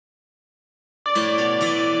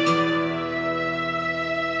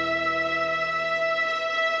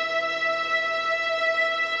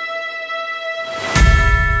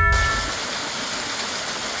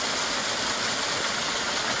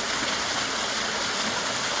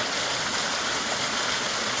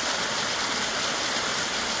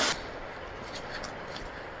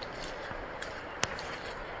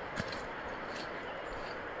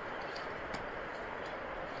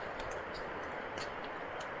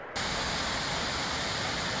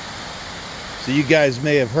So you guys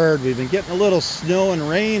may have heard we've been getting a little snow and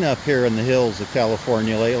rain up here in the hills of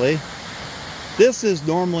California lately. This is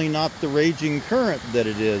normally not the raging current that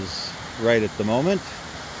it is right at the moment.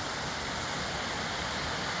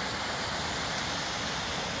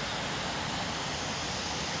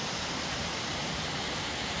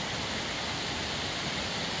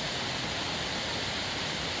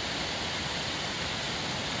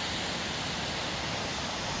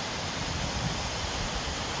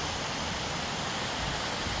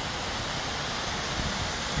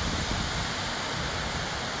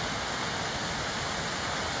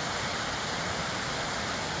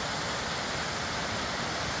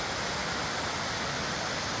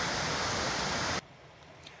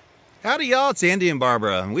 Howdy y'all, it's Andy and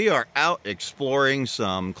Barbara. We are out exploring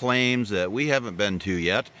some claims that we haven't been to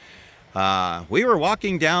yet. We were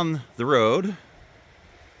walking down the road,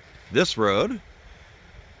 this road,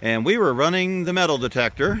 and we were running the metal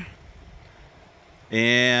detector,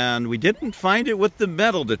 and we didn't find it with the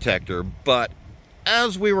metal detector, but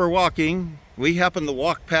as we were walking, we happened to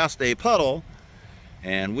walk past a puddle,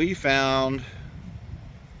 and we found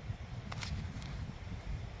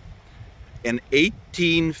an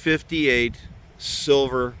 1858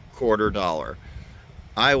 silver $quarter.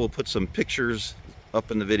 I will put some pictures up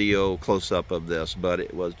in the video close up of this, but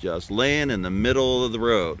it was just laying in the middle of the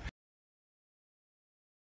road.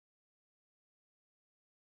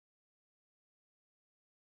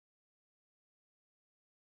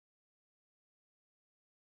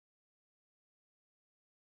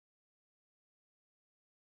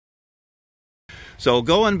 So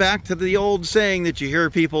going back to the old saying that you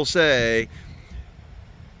hear people say,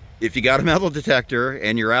 if you got a metal detector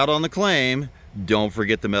and you're out on the claim, don't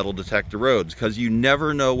forget the metal detector roads, because you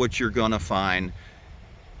never know what you're gonna find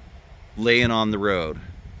laying on the road.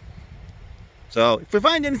 So if we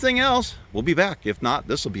find anything else, we'll be back. If not,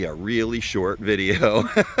 this will be a really short video.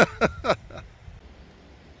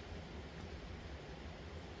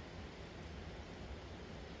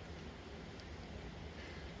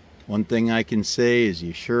 One thing I can say is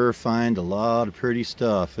you sure find a lot of pretty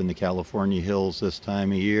stuff in the California hills this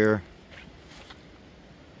time of year.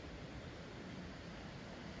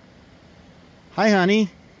 Hi, honey.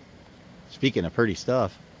 Speaking of pretty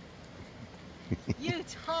stuff. You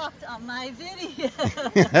talked on my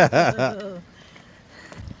video.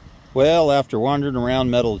 Well, after wandering around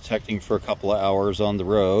metal detecting for a couple of hours on the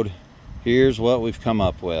road, here's what we've come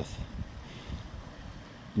up with.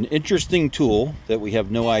 An interesting tool that we have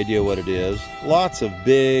no idea what it is. Lots of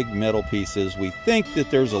big metal pieces. We think that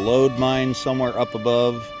there's a load mine somewhere up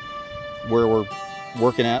above where we're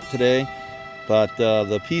working at today, but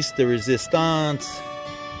the piece de resistance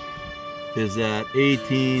is that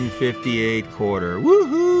 1858 $quarter.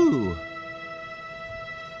 Woohoo!